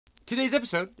Today's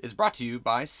episode is brought to you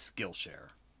by Skillshare.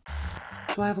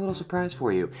 So I have a little surprise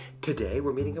for you. Today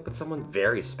we're meeting up with someone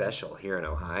very special here in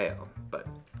Ohio, but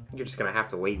you're just gonna have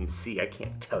to wait and see. I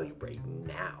can't tell you right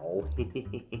now.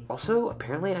 Also,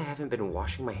 apparently I haven't been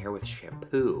washing my hair with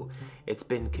shampoo. It's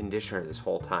been conditioner this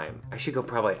whole time. I should go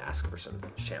probably ask for some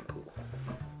shampoo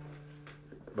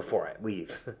before I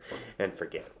leave and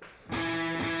forget.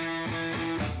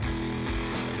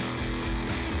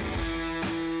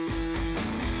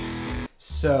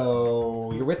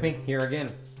 So, you're with me here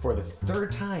again for the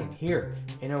third time here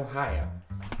in Ohio.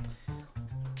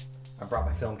 I brought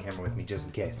my film camera with me just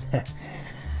in case.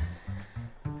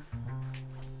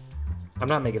 I'm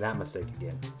not making that mistake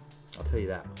again. I'll tell you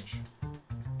that much.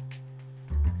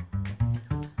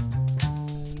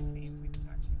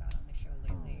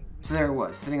 So there it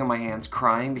was, sitting on my hands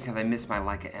crying because I missed my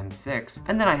Leica M6,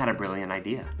 and then I had a brilliant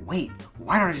idea. Wait,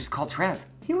 why don't I just call Trev?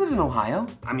 He lives in Ohio.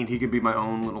 I mean, he could be my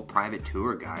own little private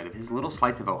tour guide of his little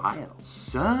slice of Ohio.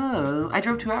 So, I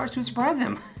drove 2 hours to surprise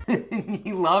him.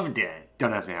 He loved it.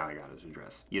 Don't ask me how I got his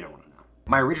address. You don't want to know.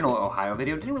 My original Ohio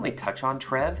video didn't really touch on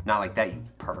Trev. Not like that, you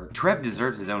pervert. Trev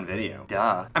deserves his own video.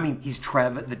 Duh. I mean, he's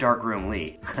Trev the Darkroom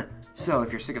Lee. So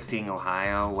if you're sick of seeing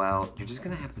Ohio, well, you're just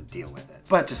gonna have to deal with it.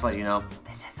 But just to let you know,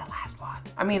 this is the last one.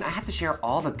 I mean, I have to share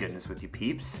all the goodness with you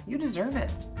peeps. You deserve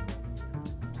it.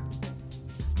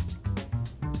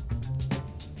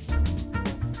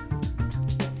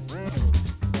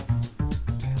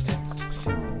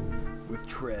 Pentax with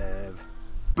Trev.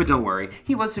 But don't worry,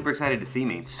 he was super excited to see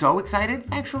me. So excited,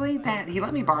 actually, that he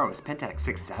let me borrow his Pentax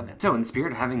 6.7. So in the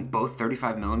spirit of having both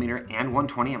 35mm and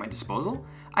 120 at my disposal,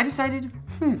 I decided,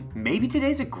 maybe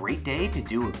today's a great day to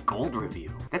do a gold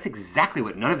review. That's exactly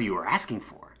what none of you are asking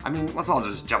for. I mean, let's all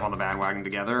just jump on the bandwagon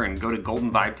together and go to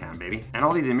Golden Vibe Town, baby. And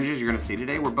all these images you're gonna see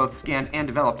today were both scanned and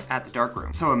developed at the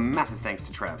darkroom. So a massive thanks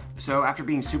to Trev. So after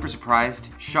being super surprised,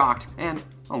 shocked, and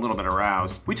a little bit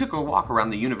aroused, we took a walk around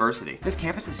the university. This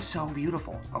campus is so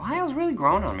beautiful. Ohio's really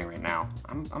growing on me right now.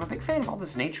 I'm a big fan of all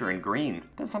this nature and green. It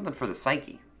does something for the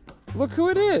psyche. Look who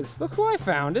it is. Look who I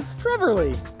found. It's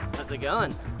Trevorly. How's it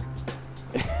going?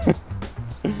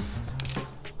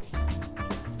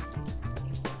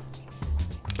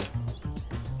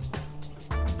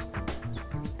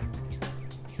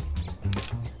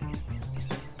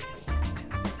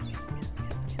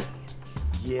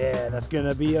 Yeah, that's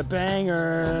gonna be a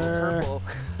banger. Purple.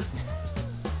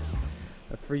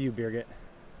 That's for you, Birgit.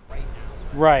 Right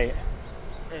now. Right.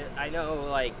 I know,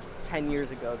 like 10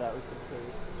 years ago, that was the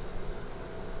case.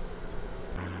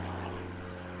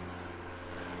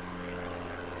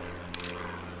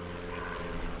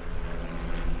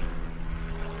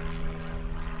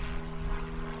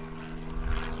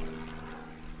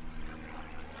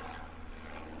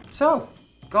 So,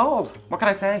 gold. What can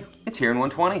I say? It's here in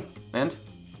 120, and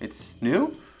it's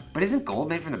new? But isn't gold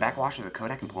made from the backwash of the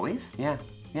Kodak employees? Yeah,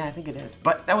 I think it is.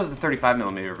 But that was the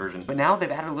 35mm version. But now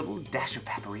they've added a little dash of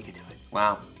paprika to it.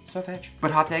 Wow, so fetch.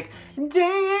 But hot take,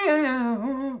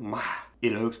 damn,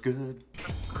 it looks good.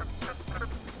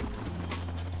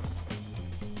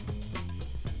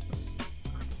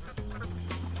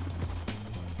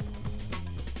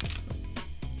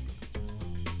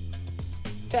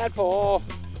 Tadpole.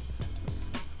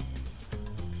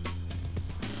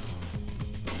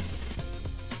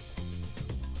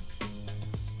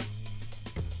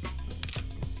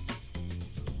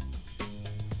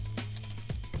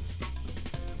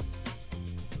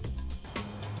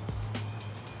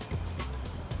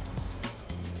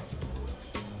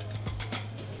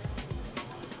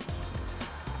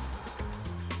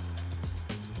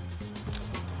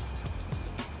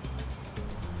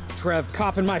 Trev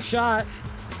copping my shot.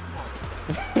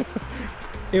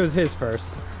 It was his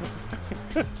first.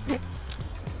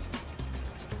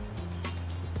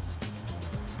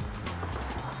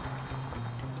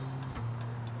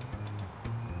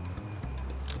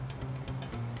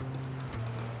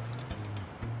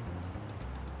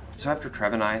 So after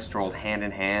Trev and I strolled hand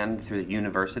in hand through the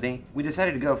university, we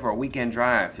decided to go for a weekend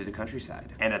drive through the countryside.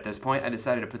 And at this point, I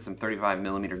decided to put some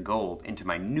 35mm gold into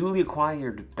my newly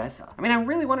acquired Bessa. I mean, I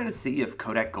really wanted to see if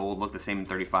Kodak Gold looked the same in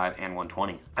 35 and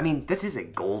 120. I mean, this is a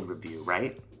gold review,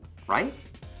 right? Right?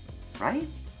 Right?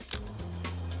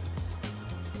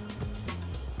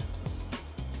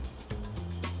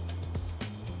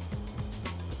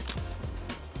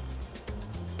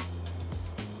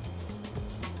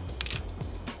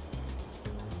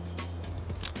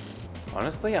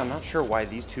 Honestly, I'm not sure why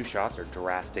these two shots are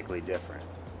drastically different.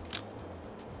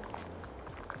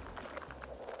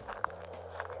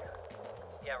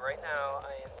 Yeah, right now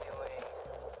I am doing,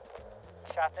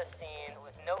 shot this scene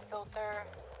with no filter,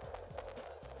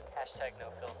 Hashtag no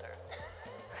filter.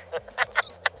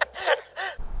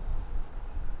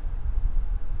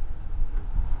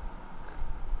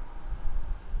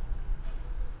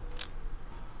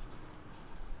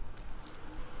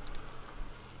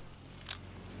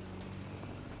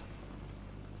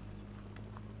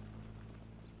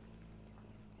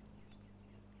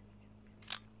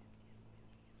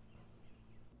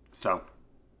 So,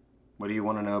 what do you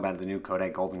want to know about the new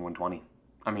Kodak Gold 120?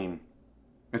 I mean,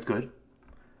 it's good.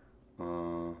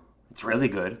 It's really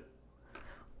good.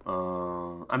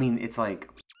 I mean, it's like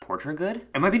portrait good.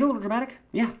 Am I being a little dramatic?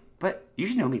 Yeah, but you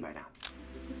should know me by now.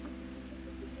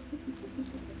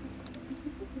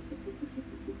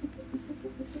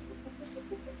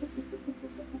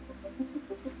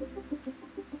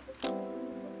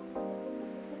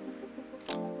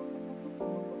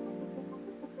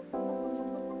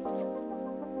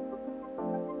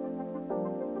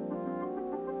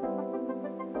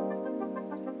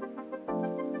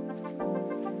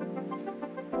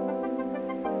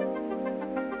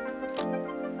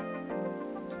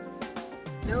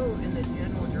 No, in the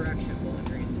general direction, Bowling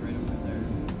Green's right over there.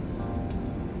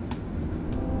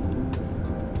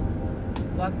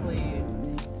 Luckily,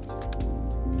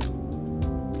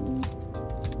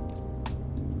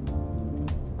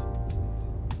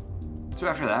 So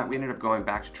after that, we ended up going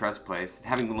back to Trev's place,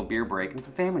 having a little beer break and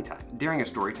some family time. During a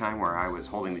story time where I was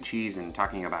holding the cheese and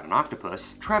talking about an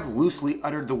octopus, Trev loosely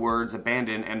uttered the words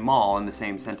abandon and mall in the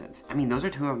same sentence. I mean, those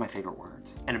are two of my favorite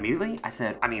words. And immediately I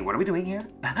said, I mean, what are we doing here?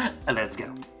 Let's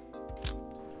go.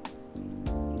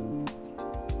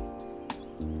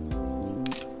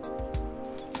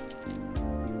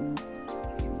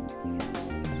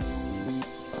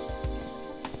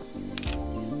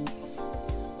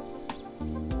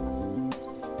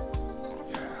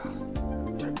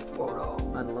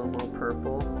 on Lomo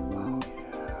Purple. Oh,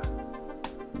 yeah.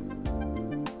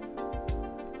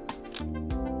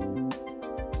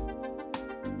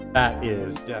 That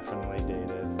is definitely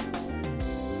dated.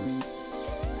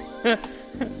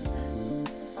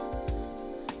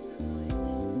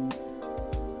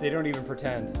 They don't even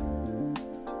pretend.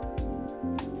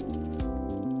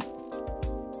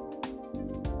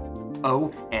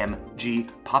 OMG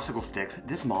popsicle sticks.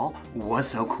 This mall was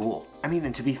so cool. I mean,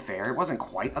 and to be fair, it wasn't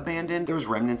quite abandoned. There was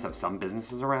remnants of some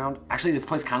businesses around. Actually, this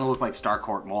place kind of looked like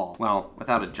Starcourt Mall. Well,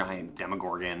 without a giant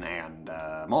Demogorgon and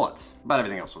mullets, but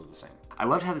everything else was the same. I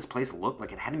loved how this place looked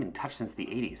like it hadn't been touched since the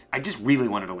 80s. I just really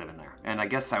wanted to live in there. And I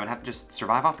guess I would have to just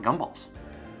survive off the gumballs.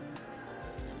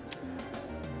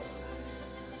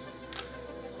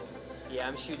 Yeah,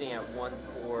 I'm shooting at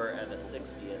 1.4 at the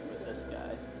 60th with this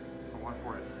guy.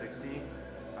 1.4 to 60?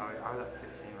 I was at 15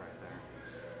 right there.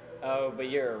 Oh,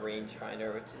 but you're a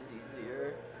rangefinder, which is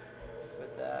easier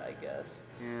with that, I guess.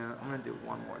 Yeah, I'm gonna do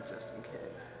one more just in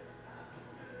case.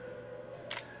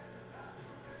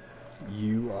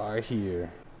 You are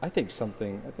here. I think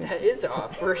That is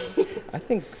awkward. I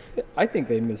think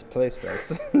they misplaced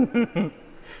us.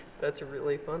 That's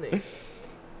really funny.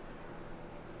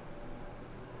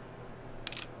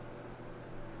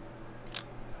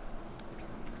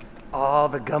 All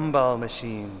the gumball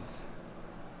machines.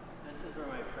 This is where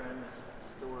my friend's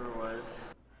store was.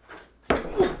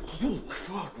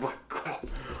 Oh my God.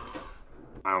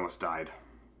 I almost died.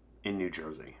 In New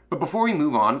Jersey. But before we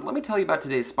move on, let me tell you about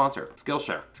today's sponsor,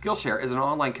 Skillshare. Skillshare is an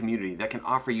online community that can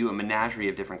offer you a menagerie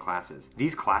of different classes.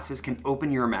 These classes can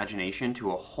open your imagination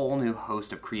to a whole new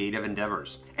host of creative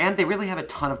endeavors. And they really have a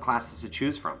ton of classes to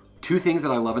choose from. Two things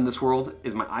that I love in this world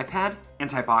is my iPad and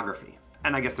typography.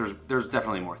 And I guess there's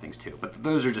definitely more things too, but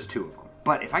those are just two of them.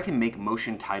 But if I can make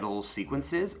motion title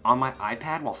sequences on my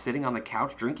iPad while sitting on the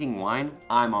couch drinking wine,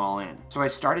 I'm all in. So I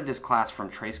started this class from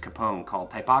Trace Capone called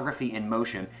Typography in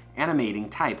Motion, Animating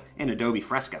Type in Adobe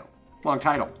Fresco. Long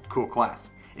title, cool class.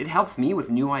 It helps me with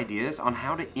new ideas on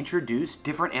how to introduce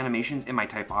different animations in my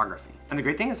typography. And the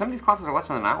great thing is some of these classes are less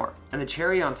than an hour. And the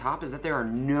cherry on top is that there are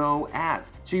no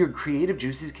ads. So your creative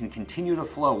juices can continue to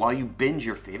flow while you binge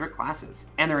your favorite classes.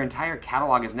 And their entire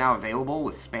catalog is now available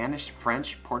with Spanish,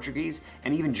 French, Portuguese,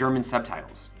 and even German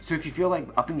subtitles. So if you feel like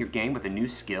upping your game with a new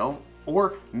skill,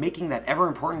 or making that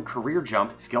ever-important career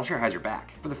jump, Skillshare has your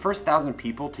back. For the first 1,000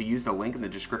 people to use the link in the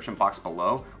description box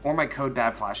below, or my code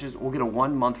BADFLASHES, will get a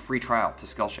 1-month free trial to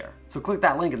Skillshare. So click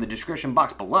that link in the description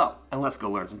box below, and let's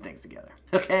go learn some things together.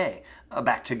 Okay,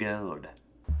 back to gold.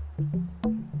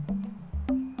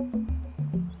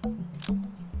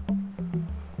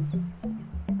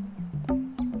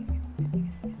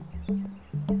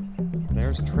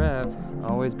 There's Trev,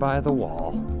 always by the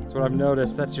wall. That's what I've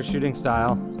noticed. That's your shooting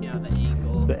style. Yeah, the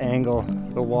angle. The angle,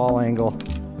 the wall angle.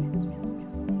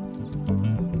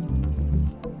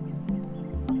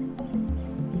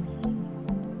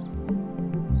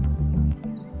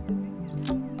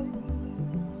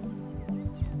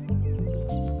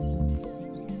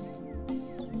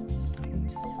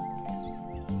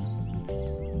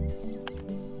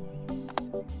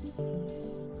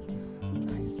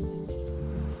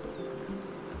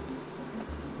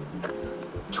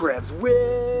 Trev's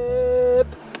whip!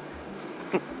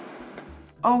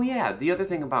 Oh yeah, the other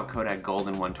thing about Kodak Gold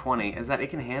in 120 is that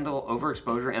it can handle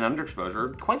overexposure and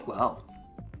underexposure quite well.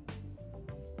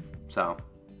 So,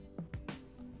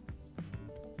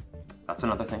 that's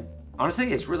another thing.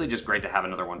 Honestly, it's really just great to have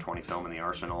another 120 film in the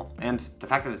arsenal, and the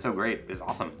fact that it's so great is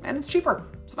awesome, and it's cheaper,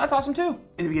 so that's awesome too.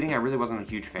 In the beginning, I really wasn't a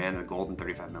huge fan of the Gold and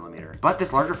 35mm, but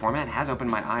this larger format has opened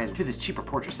my eyes to this cheaper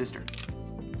portrait sister.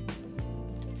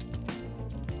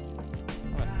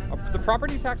 The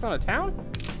property tax on a town?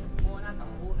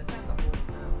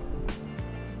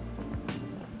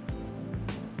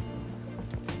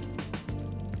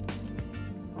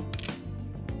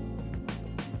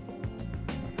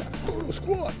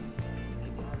 Squad.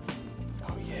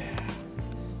 Oh yeah.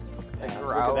 Look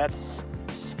at that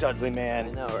studly man.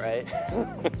 I know, right?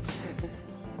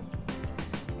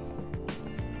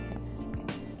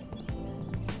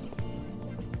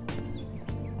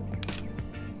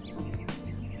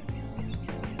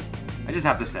 I just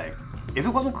have to say, if it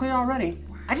wasn't clear already,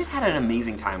 I just had an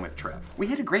amazing time with Trev. We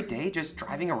had a great day just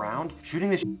driving around, shooting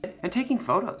the shit, and taking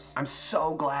photos. I'm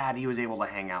so glad he was able to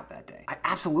hang out that day. I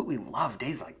absolutely love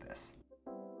days like this.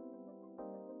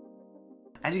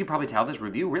 As you can probably tell, this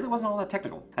review really wasn't all that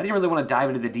technical. I didn't really want to dive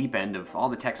into the deep end of all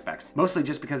the tech specs, mostly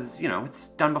just because, you know, it's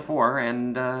done before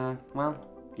and, well,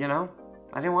 you know,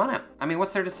 I didn't want to. I mean,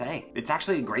 what's there to say? It's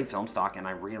actually a great film stock and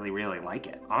I really, really like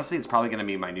it. Honestly, it's probably going to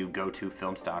be my new go-to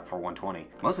film stock for 120,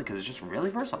 mostly because it's just really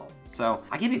versatile. So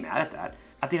I can't be mad at that.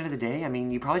 At the end of the day, I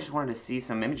mean, you probably just wanted to see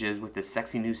some images with this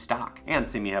sexy new stock and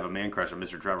see me have a man crush on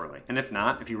Mr. Trevorly. And if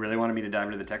not, if you really wanted me to dive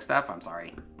into the tech stuff, I'm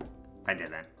sorry. I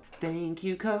didn't. Thank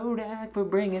you, Kodak, for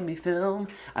bringing me film.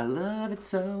 I love it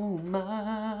so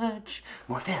much.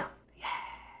 More film, yeah.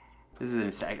 This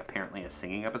is apparently a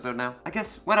singing episode now. I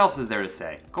guess, what else is there to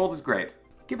say? Gold is great.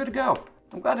 Give it a go.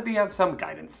 I'm glad to have some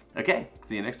guidance. Okay,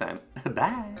 see you next time.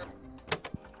 Bye.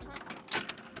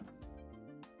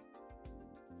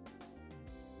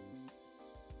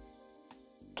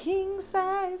 King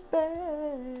size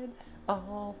bed,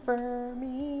 all for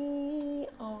me,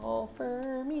 all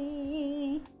for me.